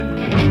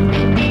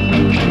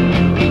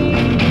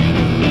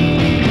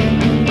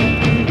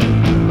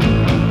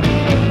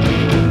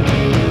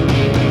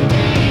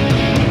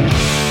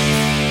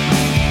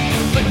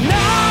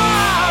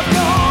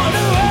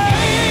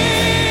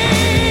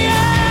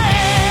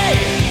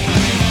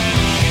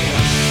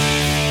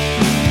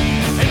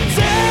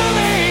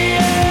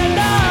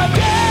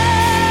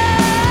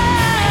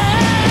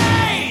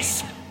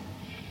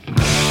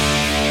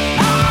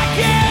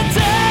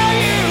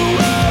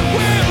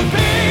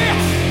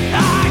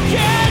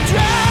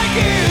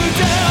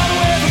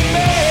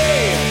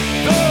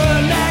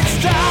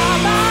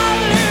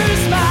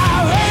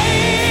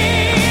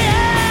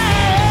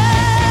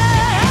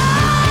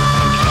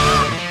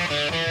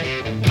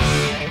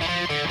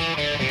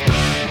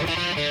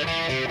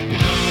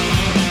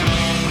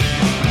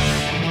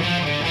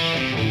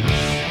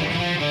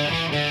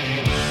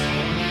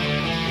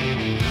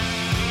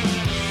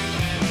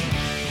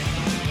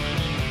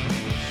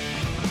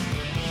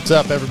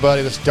What's up,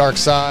 everybody? This is Dark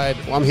Side.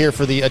 Well, I'm here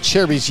for the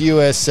Acerbis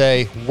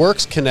USA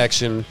Works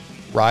Connection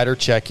Rider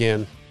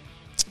Check-In.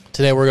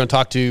 Today, we're going to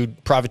talk to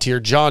privateer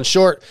John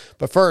Short.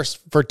 But first,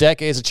 for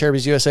decades,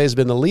 Acerbis USA has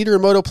been the leader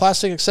in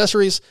motoplastic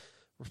accessories.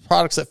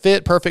 Products that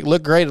fit, perfect,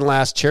 look great, and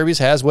last. Acerbis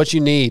has what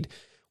you need.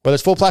 Whether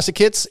it's full plastic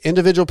kits,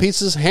 individual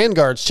pieces, hand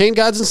guards, chain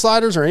guides and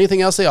sliders, or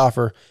anything else they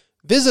offer,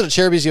 visit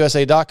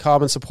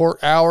AcerbisUSA.com and support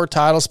our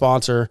title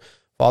sponsor.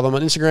 Follow them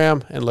on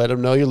Instagram and let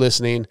them know you're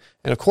listening.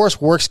 And, of course,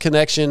 Works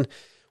Connection,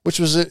 which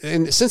was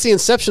since the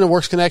inception of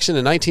Works Connection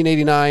in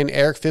 1989,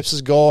 Eric Phipps'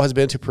 goal has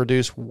been to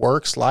produce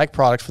Works-like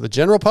products for the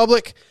general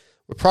public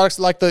with products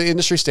like the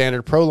industry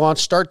standard Pro Launch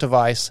Start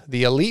Device,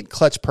 the Elite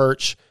Clutch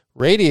Perch,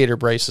 radiator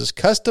braces,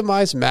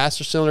 customized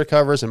master cylinder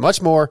covers, and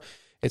much more.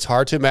 It's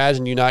hard to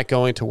imagine you not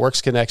going to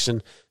Works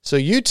Connection so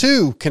you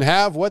too can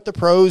have what the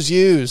pros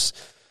use.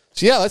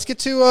 So yeah, let's get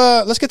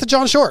to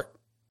John Short.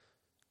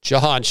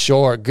 John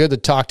Short, good to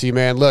talk to you,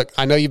 man. Look,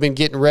 I know you've been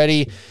getting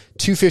ready.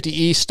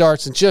 250E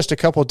starts in just a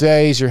couple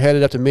days. You're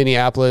headed up to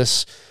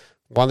Minneapolis.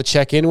 Want to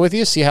check in with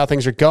you, see how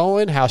things are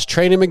going. How's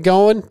training been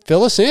going?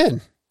 Fill us in.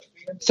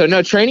 So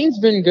no, training's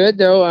been good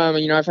though.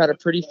 I've had a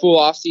pretty full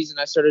off season.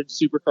 I started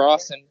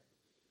Supercross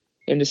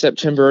into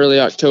September,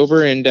 early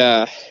October,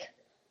 and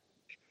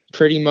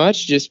pretty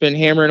much just been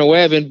hammering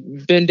away.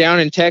 I've been down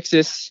in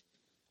Texas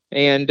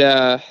and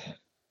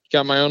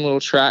got my own little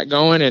track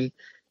going and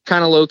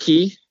kind of low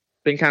key,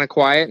 been kind of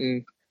quiet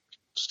and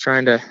just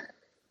trying to,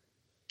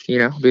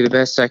 be the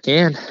best I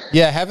can.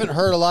 Yeah. Haven't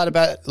heard a lot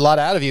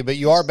out of you, but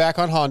you are back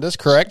on Hondas,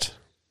 correct?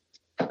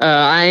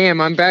 I am.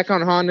 I'm back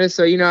on Honda.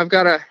 So, I've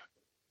got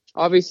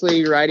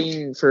obviously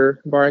riding for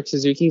Barek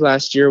Suzuki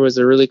last year was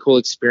a really cool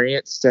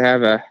experience to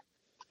have a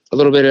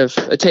little bit of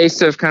a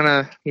taste of kind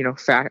of,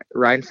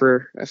 riding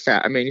for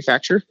a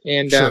manufacturer.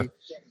 And, sure.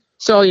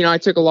 So, I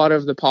took a lot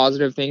of the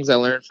positive things I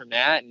learned from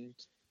that and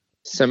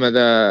some of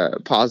the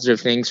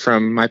positive things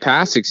from my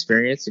past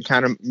experience and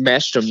kind of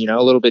meshed them,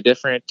 a little bit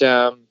different,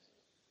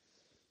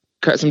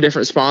 cut some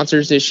different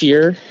sponsors this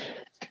year,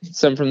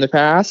 some from the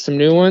past, some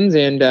new ones,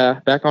 and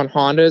back on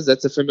Hondas.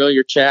 That's a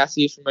familiar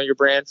chassis, familiar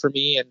brand for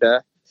me.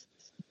 And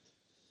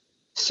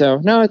so,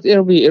 no,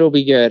 it'll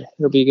be good.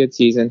 It'll be a good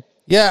season.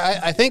 Yeah,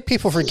 I think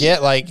people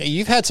forget,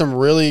 you've had some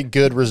really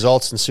good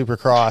results in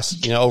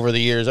Supercross, over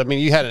the years. I mean,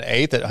 you had an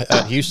 8th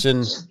at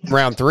Houston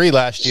round 3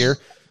 last year,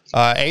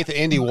 8th at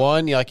Indy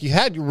 1. You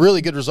had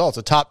really good results.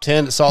 A top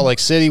 10 at Salt Lake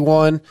City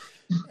 1,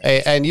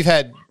 and you've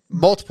had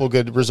multiple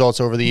good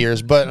results over the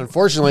years. But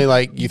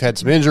unfortunately, you've had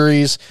some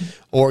injuries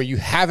or you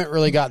haven't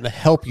really gotten the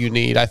help you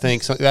need. I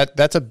think so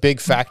that's a big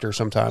factor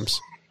sometimes.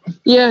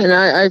 Yeah, and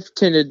I've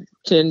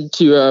tend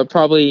to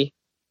probably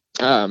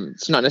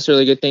it's not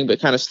necessarily a good thing, but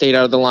kind of stayed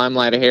out of the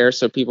limelight of hair,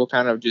 so people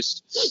kind of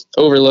just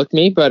overlooked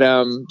me. But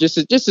just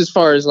as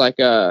far as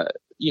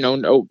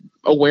no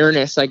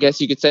awareness, I guess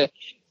you could say.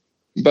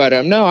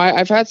 But no,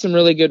 I've had some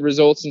really good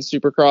results in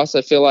Supercross.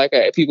 I feel like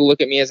people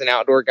look at me as an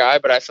outdoor guy,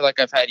 but I feel like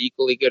I've had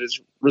equally good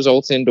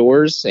results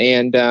indoors.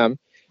 And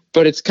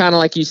but it's kind of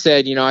like you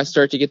said, I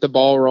start to get the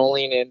ball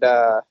rolling, and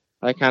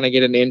I kind of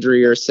get an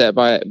injury or a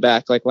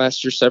setback, like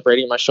last year,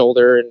 separating my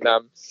shoulder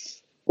and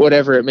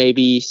whatever it may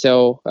be.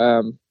 So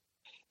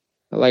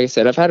like I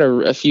said, I've had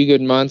a few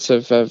good months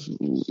of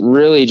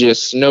really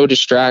just no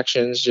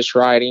distractions, just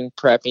riding,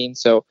 prepping.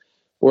 So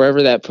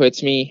wherever that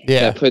puts me,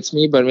 that puts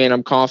me. But, man,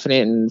 I'm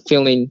confident and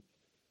feeling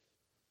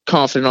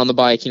confident on the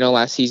bike.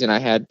 Last season I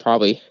had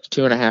probably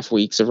 2.5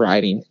 weeks of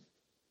riding,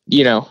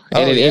 and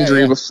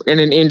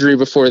an injury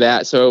before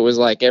that. So it was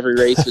like every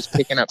race was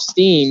picking up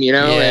steam,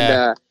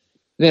 and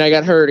then I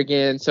got hurt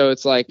again. So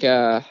it's like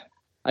I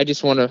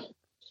just want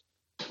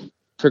to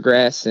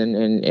progress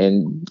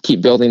and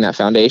keep building that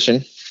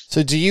foundation.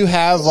 So do you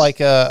have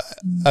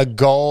a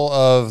goal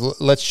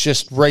of let's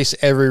just race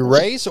every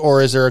race,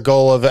 or is there a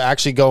goal of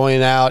actually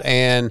going out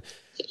and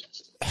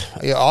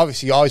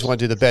obviously you always want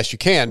to do the best you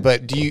can,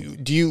 but do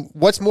you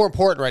what's more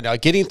important right now,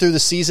 getting through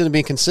the season and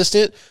being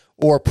consistent,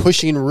 or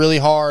pushing really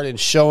hard and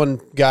showing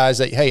guys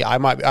that, hey, I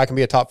can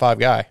be a top 5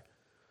 guy?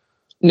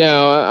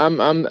 No,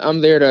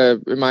 I'm there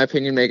to, in my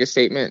opinion, make a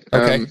statement.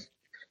 Okay.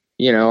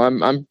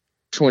 I'm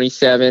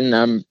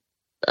 27.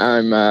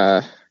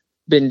 I'm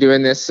been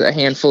doing this a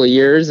handful of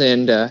years,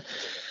 and I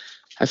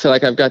feel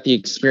like I've got the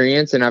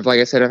experience, and like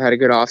I said, I've had a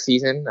good off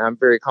season. I'm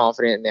very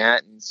confident in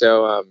that. And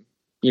so,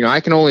 I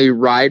can only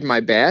ride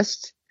my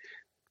best,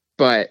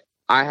 but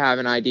I have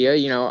an idea,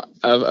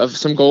 of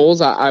some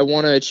goals I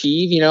want to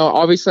achieve.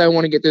 Obviously I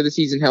want to get through the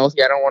season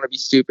healthy. I don't want to be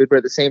stupid, but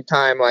at the same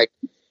time,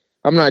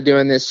 I'm not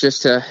doing this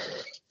just to,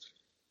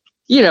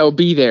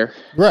 be there.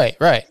 Right.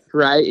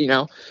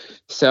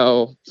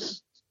 So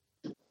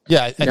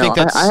yeah, I think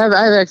I have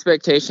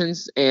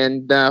expectations,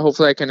 and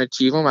hopefully I can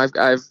achieve them. I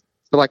feel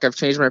like I've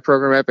changed my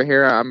program up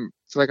here. I feel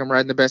like I'm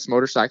riding the best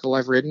motorcycle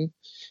I've ridden.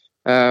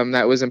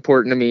 That was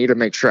important to me to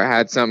make sure I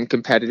had something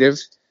competitive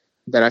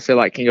that I feel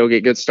like can go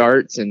get good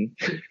starts. And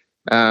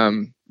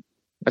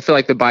I feel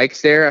like the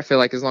bike's there. I feel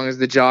like as long as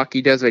the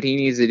jockey does what he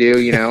needs to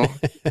do,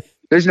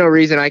 there's no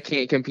reason I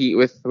can't compete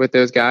with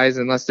those guys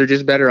unless they're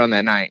just better on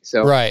that night.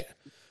 So right.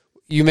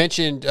 you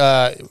mentioned,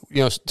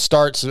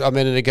 starts a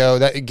minute ago,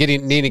 that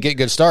needing to get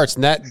good starts.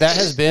 And that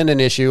has been an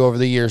issue over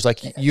the years.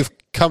 Like, you've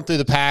come through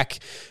the pack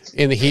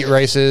in the heat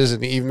races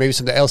and even maybe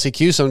some of the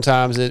LCQ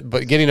sometimes,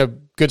 but getting a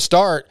good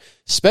start,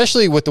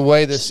 especially with the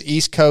way this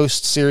East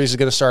Coast series is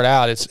going to start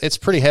out, it's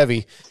pretty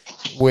heavy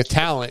with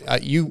talent.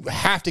 You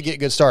have to get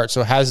good starts.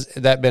 So has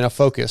that been a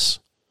focus?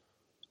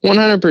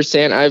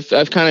 100%.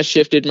 I've kind of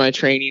shifted my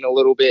training a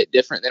little bit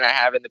different than I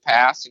have in the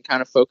past, and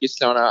kind of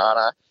focused on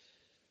a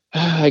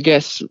I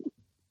guess,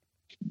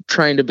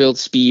 trying to build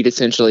speed,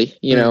 essentially.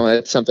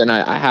 That's something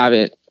I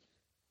haven't.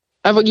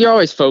 You're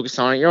always focused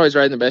on it. You're always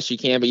riding the best you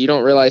can, but you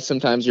don't realize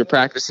sometimes you're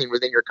practicing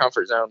within your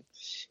comfort zone.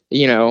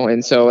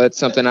 And so that's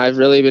something I've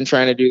really been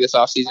trying to do this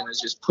off season, is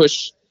just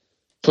push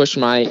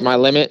my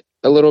limit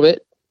a little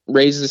bit,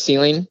 raise the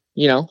ceiling,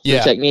 through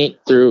technique,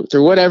 through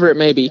whatever it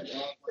may be,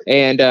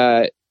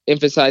 and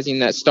emphasizing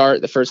that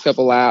start, the first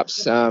couple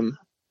laps.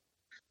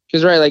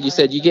 Because, right, like you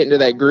said, you get into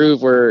that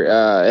groove where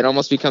it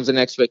almost becomes an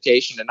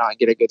expectation to not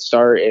get a good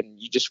start, and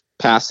you just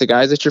pass the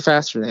guys that you're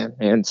faster than.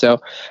 And so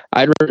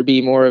I'd rather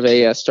be more of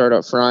a start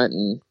up front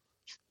and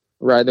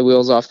ride the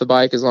wheels off the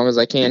bike as long as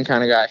I can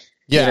kind of guy.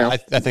 Yeah,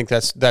 I think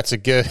that's a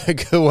good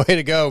way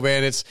to go,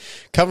 man. It's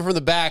coming from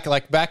the back,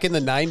 like back in the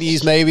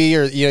 90s maybe,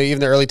 or even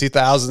the early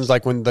 2000s,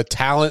 like when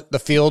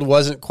the field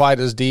wasn't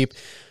quite as deep.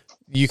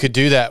 You could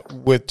do that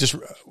with just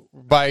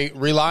by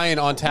relying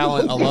on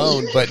talent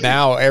alone, but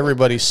now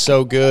everybody's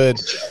so good.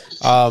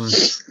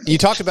 You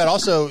talked about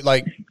also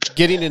like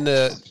getting in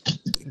a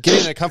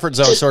comfort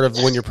zone sort of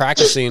when you're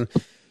practicing.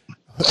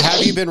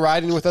 Have you been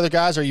riding with other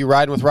guys? Are you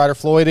riding with Ryder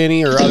Floyd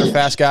any or other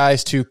fast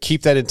guys to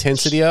keep that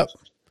intensity up?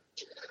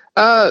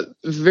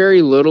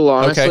 Very little,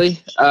 honestly.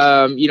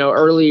 Okay.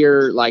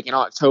 Earlier, like in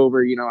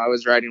October, I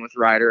was riding with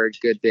Ryder a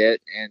good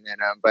bit, and then,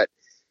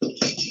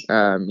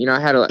 I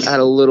had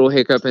a little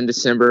hiccup in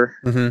December.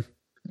 Mm-hmm.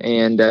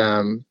 And,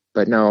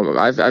 but no,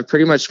 I've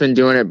pretty much been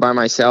doing it by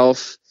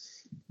myself,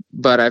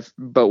 but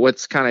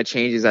what's kind of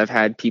changed is I've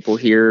had people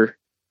here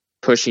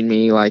pushing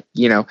me. Like,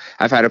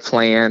 I've had a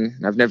plan.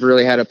 I've never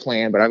really had a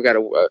plan, but I've got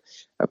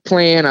a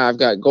plan. I've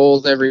got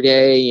goals every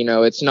day.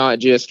 It's not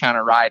just kind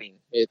of riding.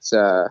 It's,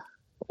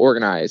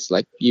 organized,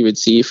 like you would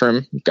see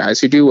from guys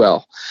who do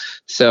well.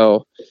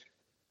 So,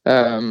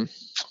 that's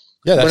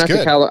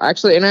good.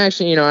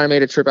 I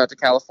made a trip out to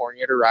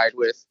California to ride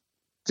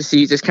to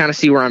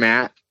see where I'm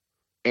at,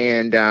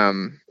 and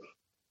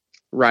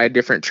ride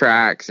different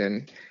tracks.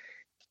 And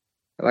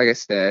like I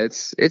said,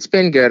 it's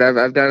been good.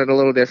 I've done it a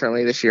little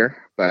differently this year,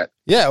 but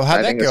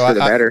how'd that go?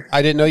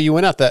 I didn't know you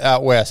went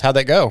out west. How'd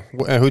that go?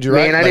 Who'd you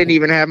ride? Man, I didn't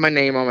even have my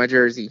name on my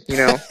jersey.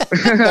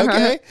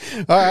 Okay,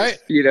 all right.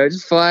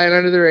 Just flying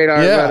under the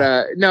radar. Yeah.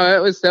 But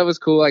no, that was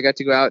cool. I got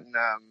to go out and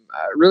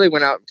really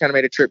went out, kind of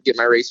made a trip, get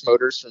my race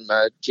motors from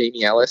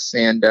Jamie Ellis,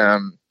 and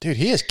dude,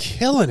 he is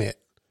killing it.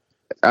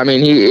 I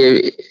mean,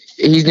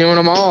 he's doing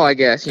them all, I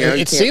guess.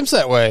 It seems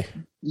that way.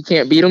 You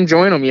can't beat them,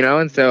 join them.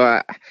 And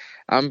so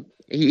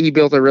he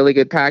built a really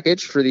good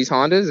package for these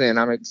Hondas, and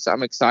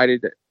I'm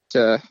excited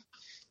to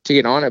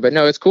get on it. But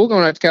no, it's cool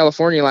going out to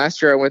California.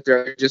 Last year I went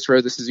there, I just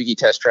rode the Suzuki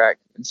test track,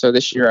 and so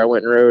this year I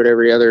went and rode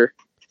every other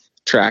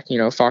track.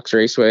 Fox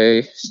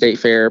Raceway, State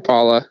Fair,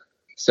 Paula.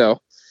 So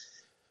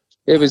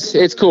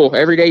it's cool.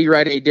 Every day you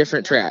ride a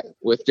different track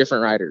with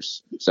different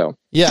riders. So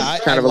yeah,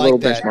 kind of a little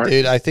benchmark,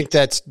 dude. I think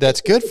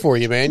that's good for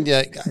you, man.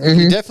 Yeah,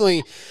 you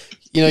definitely.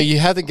 You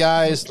have the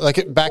guys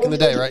like back in the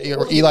day, right?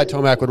 Eli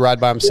Tomac would ride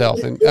by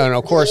himself, and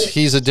of course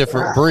he's a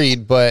different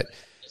breed. But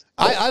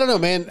I don't know,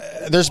 man.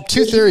 There's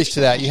two theories to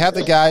that. You have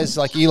the guys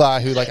like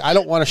Eli who I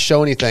don't want to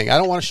show anything. I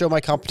don't want to show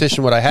my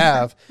competition what I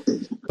have.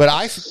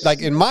 But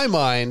in my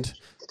mind,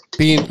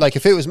 being like,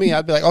 if it was me,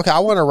 I'd be like, okay, I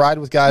want to ride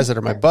with guys that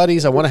are my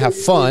buddies. I want to have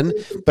fun,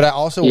 but I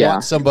also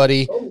want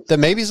somebody that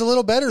maybe is a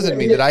little better than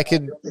me that I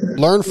could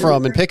learn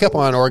from and pick up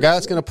on, or a guy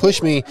that's going to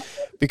push me,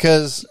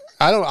 because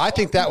I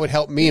think that would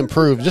help me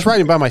improve. Just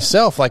riding by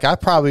myself,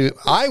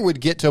 I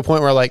would get to a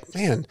point where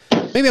man,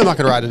 maybe I'm not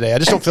going to ride today. I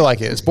just don't feel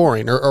like it. It's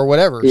boring or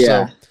whatever.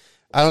 Yeah. So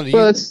I don't know.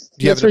 Well,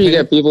 that's where you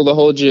get people to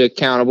hold you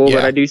accountable. Yeah.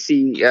 But I do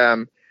see, you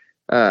kind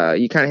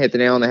of hit the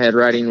nail on the head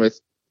riding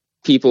with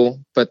people,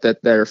 but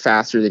that are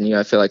faster than you.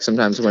 I feel like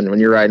sometimes when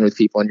you're riding with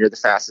people and you're the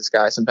fastest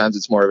guy, sometimes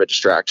it's more of a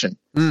distraction.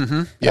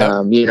 Mm-hmm.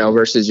 Yeah.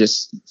 Versus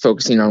just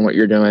focusing on what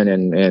you're doing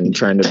and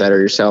trying to better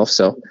yourself.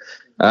 So,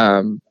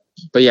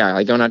 but yeah,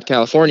 like going out to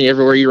California,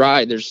 everywhere you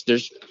ride,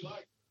 there's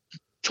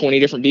 20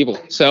 different people.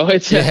 So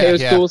it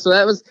was cool. So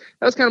that was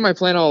kind of my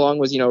plan all along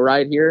was,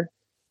 ride here,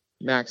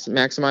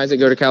 maximize it,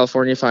 go to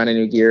California, find a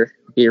new gear,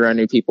 be around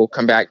new people,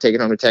 come back, take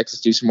it home to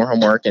Texas, do some more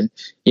homework, and,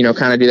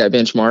 kind of do that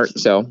benchmark.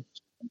 So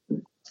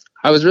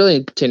I was really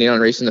intending on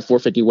racing the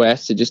 450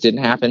 West. It just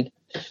didn't happen.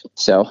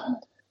 So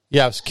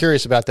yeah, I was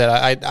curious about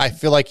that. I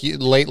feel like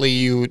lately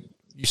you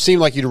seem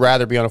like you'd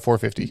rather be on a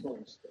 450.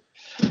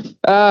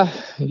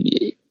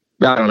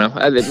 I don't know.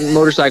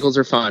 Motorcycles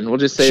are fun. We'll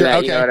just say sure, that.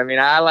 okay. You know what I mean?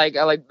 I like.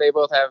 They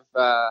both have.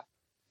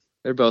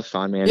 They're both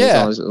fun, man.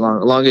 Yeah. As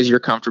long as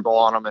you're comfortable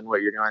on them and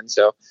what you're doing.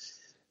 So,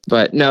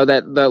 But no,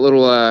 that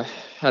little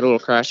had a little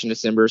crash in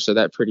December, so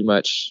that pretty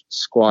much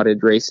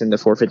squatted racing the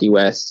 450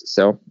 West.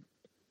 So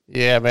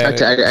yeah,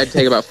 man, I'd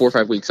take about 4 or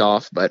 5 weeks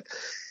off, but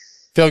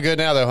feel good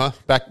now though, huh?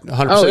 Back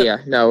 100%. Oh yeah,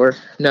 no,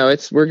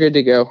 we're good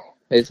to go.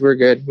 We're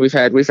good. We've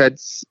had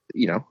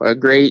a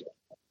great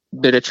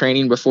bit of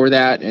training before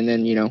that, and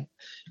then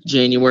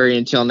January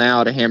until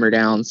now to hammer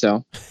down.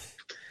 So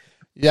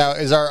yeah,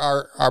 is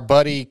our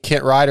buddy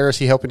Kent Ryder, is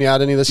he helping you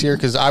out any this year?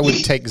 Because I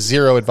would take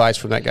zero advice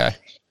from that guy.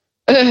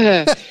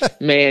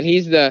 Man,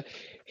 he's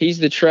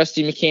the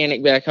trusty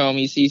mechanic back home.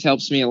 He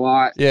helps me a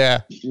lot.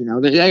 Yeah,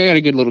 I got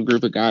a good little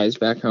group of guys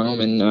back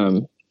home,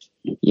 and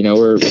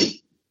we're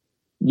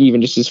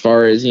even just as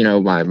far as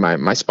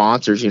my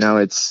sponsors.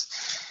 It's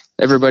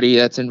everybody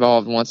that's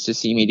involved wants to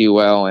see me do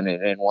well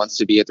and wants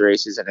to be at the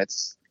races, and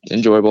it's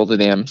enjoyable to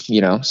them.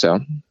 So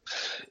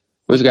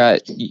we've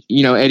got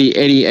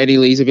Eddie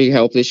Lee's a big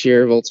help this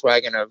year.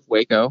 Volkswagen of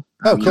Waco.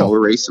 Oh, cool. We're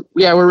racing.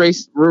 Yeah, we're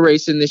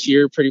racing this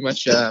year. Pretty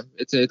much.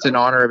 It's in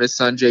honor of his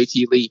son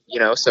JT Lee.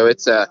 So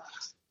it's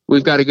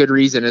we've got a good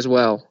reason as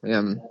well.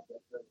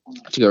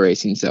 To go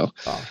racing. So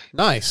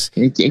nice.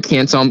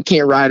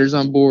 Kent Riders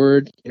on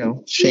board.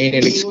 Shane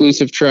and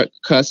Exclusive Truck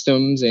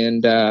Customs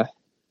and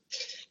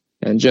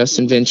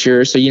Justin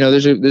Venture. So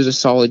there's a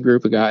solid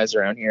group of guys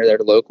around here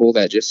that are local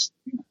that just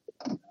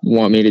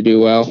want me to do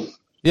well.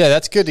 Yeah,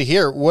 that's good to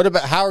hear. What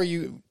about how are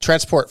you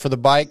transport for the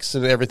bikes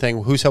and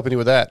everything? Who's helping you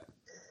with that?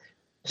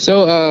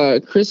 So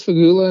Chris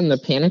Fagula and the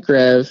Panic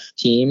Rev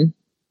team,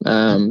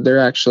 they're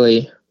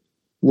actually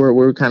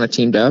we're kind of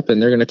teamed up,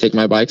 and they're going to take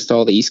my bikes to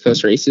all the East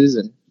Coast races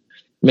and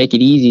make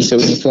it easy so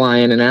we can fly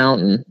in and out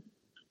and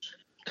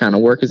kind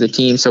of work as a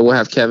team. So we'll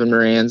have Kevin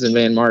Morans and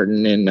Van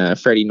Martin and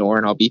Freddie Knorr,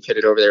 and I'll be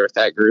pitted over there with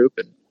that group,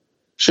 and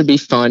should be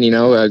fun.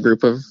 A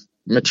group of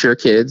mature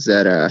kids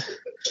that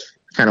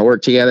kind of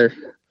work together.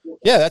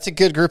 Yeah, that's a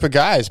good group of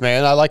guys,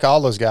 man. I like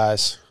all those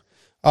guys.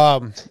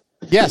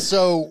 Yeah,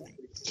 so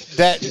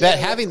that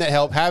having that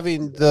help,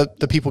 having the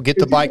people get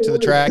the bike to the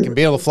track and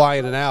being able to fly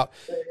in and out,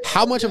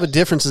 how much of a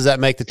difference does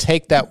that make to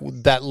take that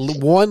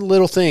one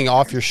little thing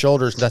off your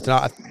shoulders that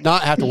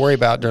not have to worry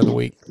about during the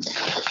week?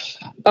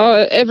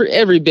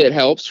 Every bit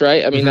helps,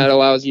 right? I mean, Mm-hmm. that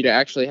allows you to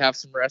actually have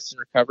some rest and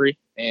recovery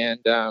and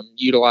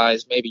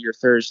utilize maybe your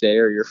Thursday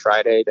or your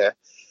Friday to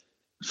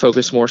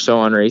focus more so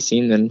on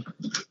racing than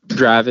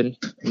driving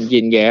and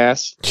getting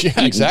gas.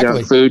 Yeah, exactly.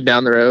 Junk food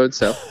down the road.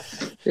 So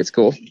it's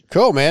cool.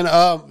 Cool, man.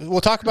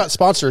 We'll talk about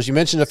sponsors. You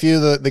mentioned a few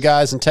of the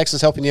guys in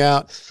Texas helping you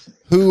out.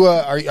 Who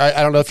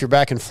I don't know if you're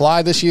back in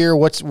Fly this year.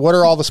 What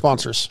are all the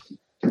sponsors?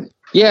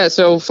 Yeah,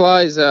 so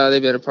Fly's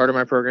they've been a part of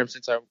my program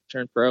since I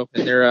turned pro,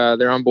 and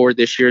they're on board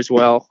this year as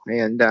well,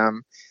 and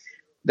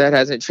that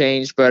hasn't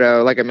changed.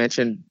 But like I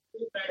mentioned,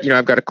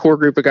 I've got a core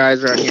group of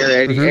guys around here: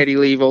 Eddie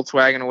Lee,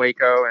 Volkswagen of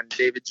Waco, and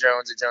David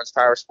Jones at Jones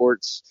Power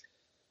Sports,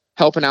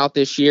 helping out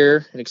this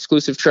year. And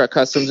Exclusive Truck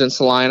Customs in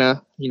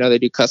Salina, they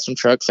do custom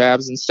truck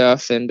fabs and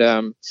stuff,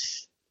 and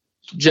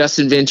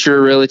Justin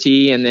Venture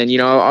Realty, and then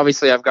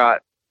obviously I've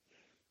got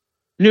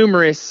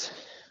numerous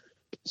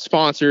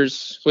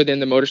sponsors within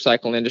the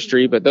motorcycle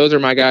industry, but those are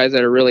my guys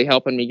that are really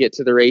helping me get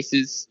to the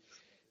races.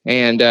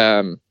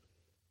 And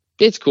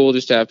it's cool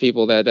just to have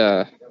people that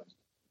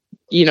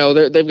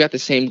they've got the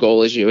same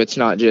goal as you. It's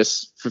not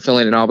just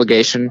fulfilling an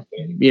obligation.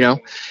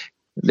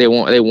 They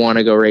want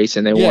to go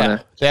racing. They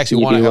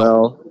actually want to help.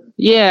 Well.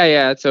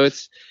 Yeah. So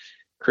it's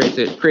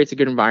creates a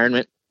good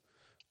environment.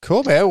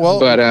 Cool, man. Well,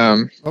 but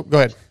go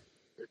ahead.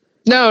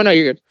 No,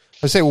 you're good.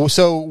 I say,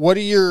 so what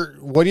are your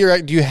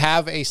do you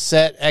have a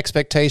set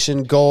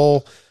expectation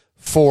goal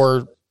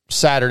for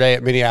Saturday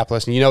at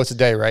Minneapolis? And it's a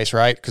day race,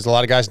 right? Because a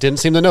lot of guys didn't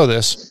seem to know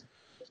this.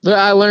 But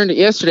I learned it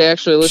yesterday,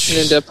 actually,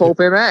 listening to Pulp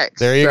MX.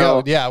 There you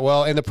go. Yeah.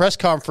 Well, in the press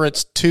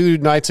conference 2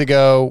 nights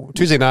ago,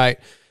 Tuesday night,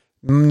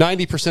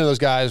 90% of those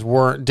guys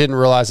didn't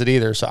realize it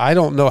either. So I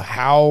don't know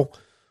how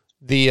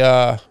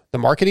the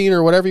marketing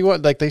or whatever you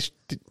want,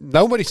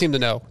 nobody seemed to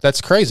know.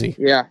 That's crazy.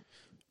 Yeah.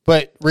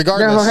 But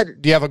regardless,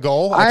 do you have a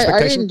goal?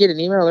 I didn't get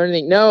an email or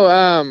anything. No.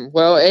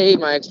 Well,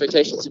 my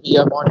expectation is to be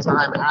up on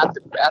time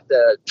at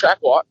the track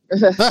walk.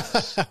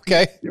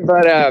 Okay.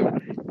 But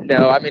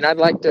no, I mean, I'd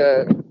like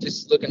to,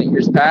 just looking at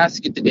years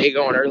past, get the day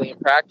going early in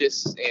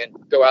practice and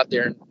go out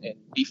there and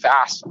be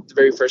fast. The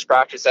very first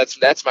practice.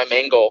 That's my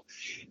main goal.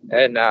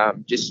 And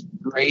just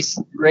race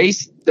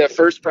the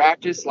first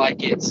practice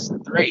like it's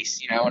the race,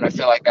 and I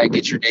feel like I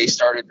get your day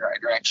started in the right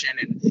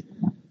direction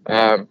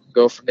and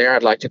go from there.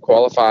 I'd like to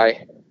qualify.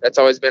 That's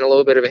always been a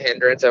little bit of a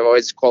hindrance. I've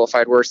always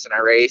qualified worse than I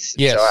race.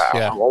 Yes, so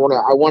I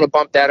want to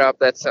bump that up.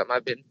 That's something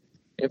I've been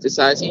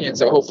emphasizing, and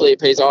so hopefully it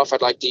pays off. I'd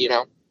like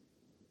to,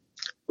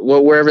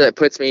 wherever that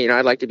puts me,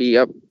 I'd like to be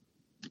up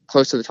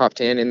close to the top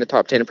 10 in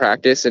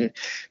practice, and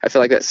I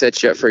feel like that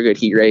sets you up for a good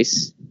heat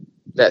race.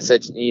 That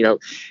sets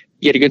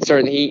get a good start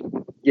in the heat,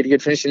 get a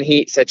good finish in the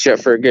heat, sets you up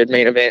for a good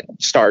main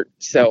event start.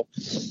 So.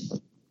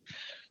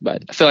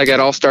 But I feel like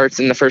that all starts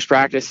in the first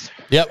practice.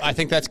 Yep, I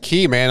think that's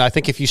key, man. I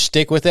think if you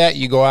stick with that,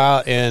 you go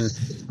out and,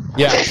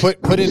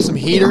 put in some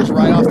heaters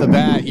right off the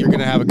bat, you're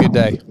going to have a good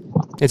day.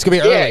 It's going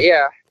to be early.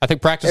 Yeah. I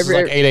think practice is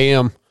like 8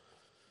 a.m.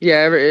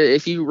 Yeah,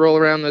 if you roll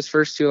around those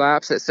first 2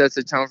 laps, that sets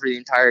the tone for the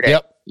entire day.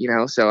 Yep. You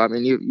know, so I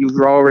mean,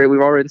 we've all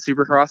ridden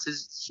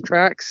Supercross's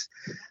tracks.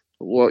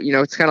 Well, you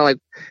know, it's kind of like,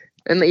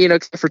 and you know,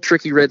 for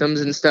tricky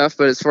rhythms and stuff.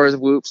 But as far as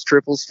whoops,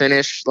 triples,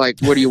 finish, like,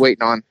 what are you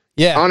waiting on?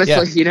 Yeah,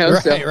 honestly, you know,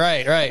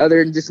 right.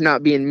 Other than just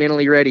not being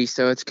mentally ready,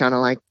 so it's kind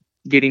of like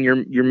getting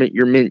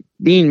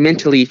being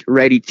mentally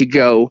ready to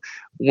go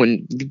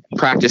when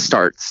practice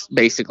starts,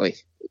 basically.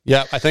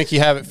 Yeah, I think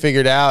you have it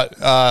figured out.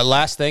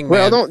 Last thing,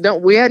 man. Well,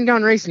 don't we hadn't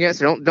gone racing yet,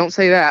 so don't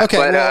say that. Okay,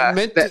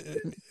 but,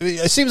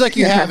 it seems like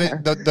you have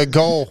it the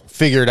goal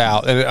figured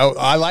out, and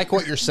I like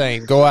what you're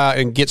saying. Go out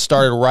and get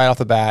started right off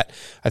the bat.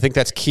 I think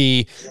that's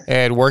key,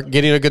 and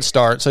getting a good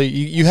start. So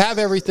you have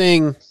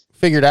everything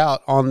figured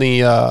out on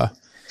the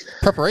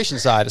preparation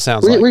side. It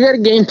sounds like we got a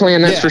game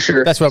plan, that's for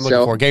sure. That's what I'm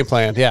looking for. Game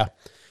plan, yeah.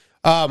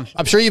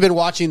 I'm sure you've been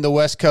watching the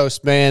West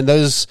Coast, man.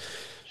 Those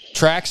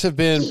tracks have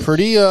been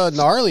pretty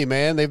gnarly,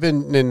 man. They've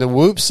been in the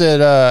whoops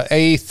at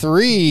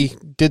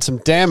A3 did some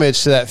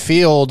damage to that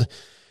field.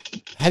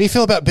 How do you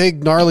feel about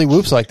big gnarly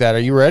whoops like that? Are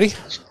you ready?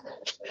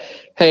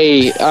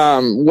 Hey,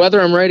 whether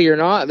I'm ready or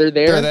not, they're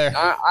there. They're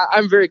there.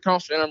 I'm very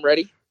confident I'm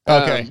ready.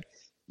 Okay.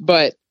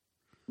 But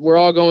we're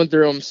all going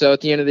through them. So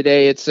at the end of the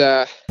day, it's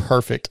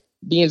perfect.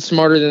 Being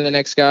smarter than the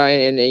next guy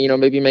and, you know,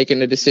 maybe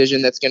making a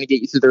decision that's going to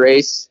get you through the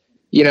race,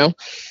 you know.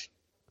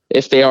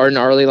 If they are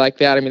gnarly like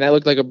that, I mean, that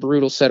looked like a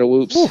brutal set of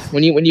whoops. Ooh.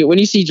 When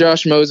you see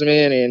Josh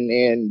Moseman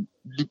and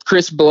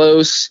Chris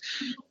Blows,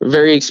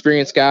 very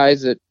experienced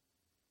guys that,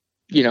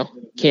 you know,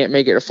 can't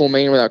make it a full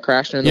main without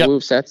crashing in the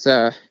whoops. That's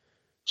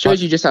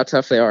shows you just how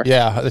tough they are.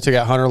 Yeah, they took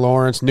out Hunter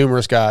Lawrence,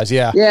 numerous guys.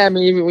 Yeah, I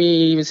mean, we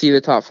even see the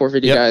top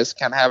 450 guys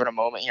kind of having a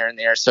moment here and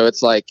there. So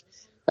it's like,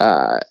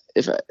 I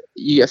feel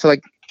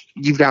like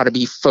you've got to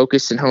be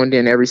focused and honed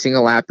in every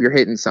single lap you're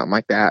hitting something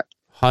like that.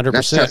 100%.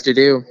 That's tough to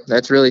do.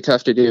 That's really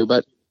tough to do,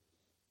 but.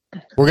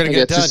 We're gonna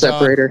get it done,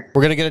 John.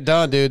 We're gonna get it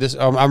done, dude.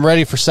 I'm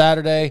ready for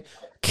Saturday.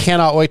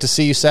 Cannot wait to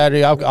see you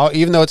Saturday. I'll,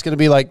 even though it's gonna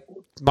be like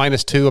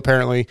 -2,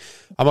 apparently,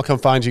 I'm gonna come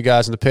find you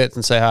guys in the pits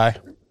and say hi.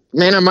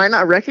 Man, I might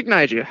not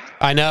recognize you.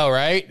 I know,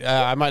 right?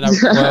 I might not.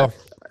 Well,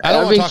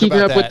 I've been keeping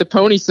up with the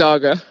pony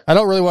saga. I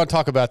don't really want to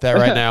talk about that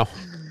right now.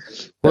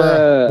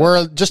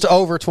 We're just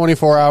over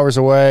 24 hours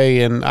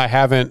away, and I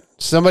haven't.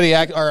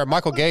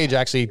 Michael Gage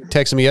actually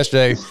texted me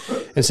yesterday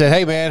and said,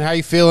 "Hey man, how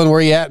you feeling? Where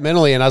you at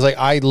mentally?" And I was like,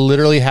 "I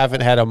literally haven't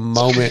had a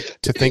moment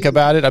to think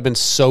about it. I've been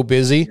so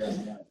busy."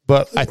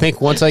 But I think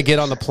once I get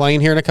on the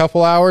plane here in a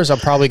couple hours, I'm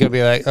probably gonna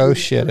be like, "Oh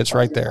shit, it's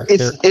right there."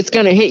 It's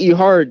gonna hit you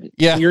hard.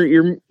 Yeah,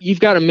 you've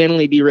got to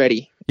mentally be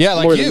ready. Yeah,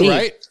 like you,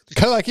 right?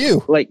 Kind of like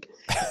you. Like.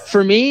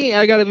 For me,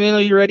 I got to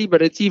mentally ready,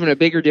 but it's even a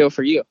bigger deal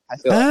for you. I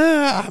feel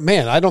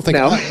man, I don't think.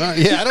 No.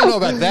 I don't know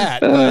about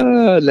that.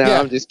 No,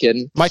 I'm just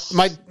kidding.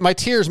 My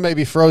tears may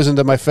be frozen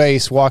to my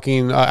face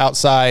walking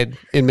outside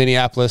in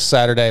Minneapolis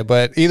Saturday,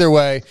 but either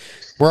way,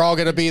 we're all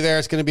going to be there.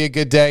 It's going to be a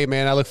good day,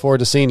 man. I look forward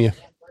to seeing you.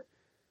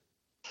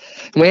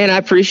 Man, I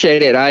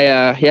appreciate it.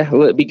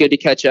 It'd be good to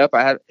catch up.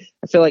 I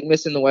feel like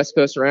missing the West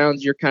Coast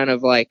rounds. You're kind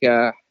of like,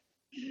 I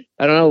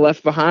don't know,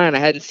 left behind. I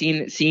hadn't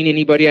seen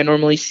anybody I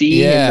normally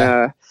see.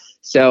 Yeah. And,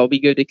 so it'll be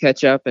good to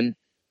catch up and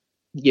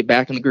get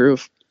back in the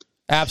groove.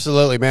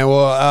 Absolutely, man.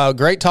 Well,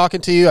 great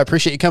talking to you. I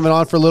appreciate you coming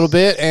on for a little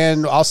bit,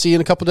 and I'll see you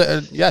in a couple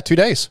of 2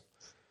 days.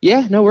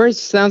 Yeah, no worries.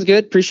 Sounds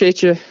good.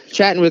 Appreciate you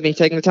chatting with me,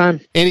 taking the time.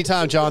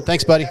 Anytime, John.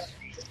 Thanks, buddy.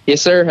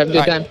 Yes, sir. Have a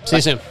good time. See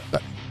you soon. Bye.